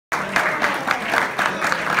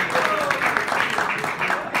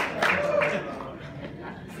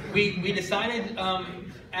we decided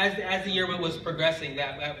as the year was progressing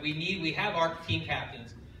that we have our team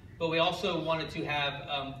captains, but we also wanted to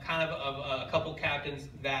have kind of a couple captains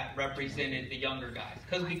that represented the younger guys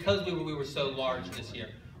because we were so large this year.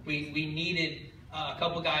 We needed a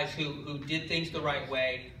couple guys who did things the right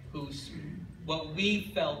way, what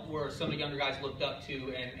we felt were some of the younger guys looked up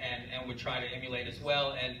to and would try to emulate as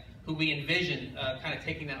well, and who we envisioned kind of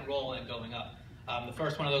taking that role and going up. The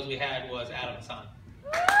first one of those we had was Hassan.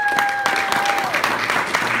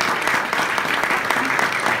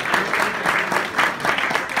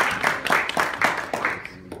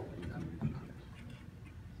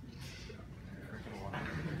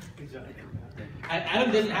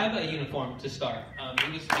 Adam didn't have a uniform to start.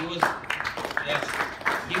 He was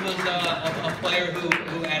a player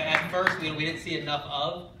who at first we didn't see enough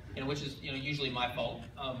of, which is usually my fault.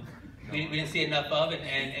 We didn't see enough of it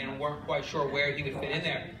and weren't quite sure where he would fit in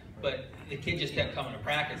there. But the kid just kept coming to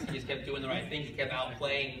practice. He just kept doing the right things. He kept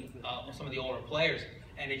outplaying some of the older players,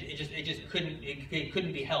 and it just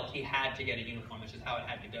couldn't be helped. He had to get a uniform. That's just how it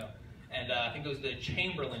had to go. And I think it was the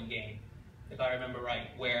Chamberlain game, if I remember right,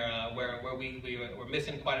 where we were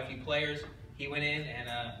missing quite a few players. He went in, and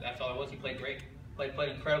that's all it was. He played great, played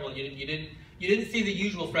incredible. You didn't see the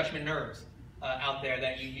usual freshman nerves out there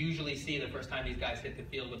that you usually see the first time these guys hit the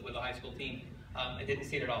field with a high school team. I didn't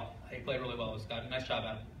see it at all. He played really well. Nice job,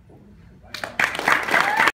 Adam.